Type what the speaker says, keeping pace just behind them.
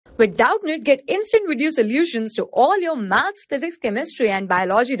With Doubtnut, get instant video solutions to all your maths, physics, chemistry, and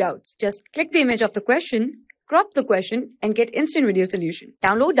biology doubts. Just click the image of the question, crop the question, and get instant video solution.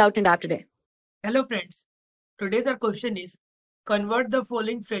 Download Doubtnut app today. Hello friends, today's our question is convert the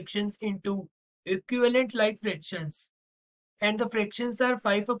following fractions into equivalent like fractions, and the fractions are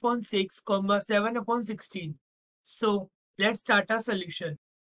 5 upon 6, 7 upon 16. So let's start our solution.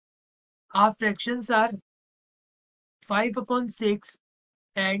 Our fractions are 5 upon 6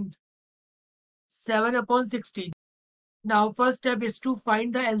 and 7 upon 16. Now first step is to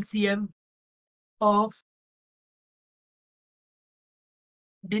find the LCM of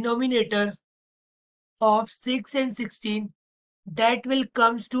denominator of 6 and 16. That will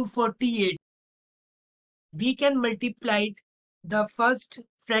comes to 48. We can multiply the first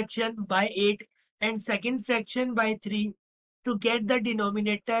fraction by 8 and second fraction by 3 to get the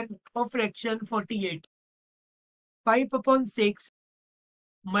denominator of fraction 48. 5 upon 6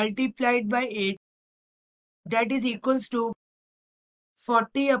 multiplied by 8, that is equals to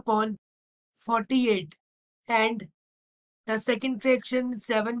 40 upon 48, and the second fraction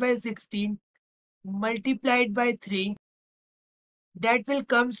 7 by 16 multiplied by 3, that will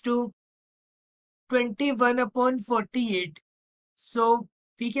comes to 21 upon 48. So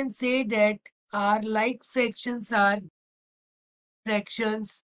we can say that our like fractions are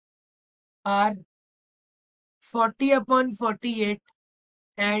 40 upon 48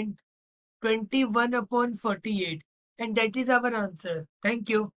 and 21 upon 48, and that is our answer. Thank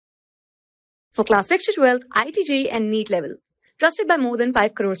you. For class 6 to 12, IIT JEE and NEET level. Trusted by more than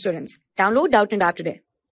 5 crore students. Download Doubtnut app today.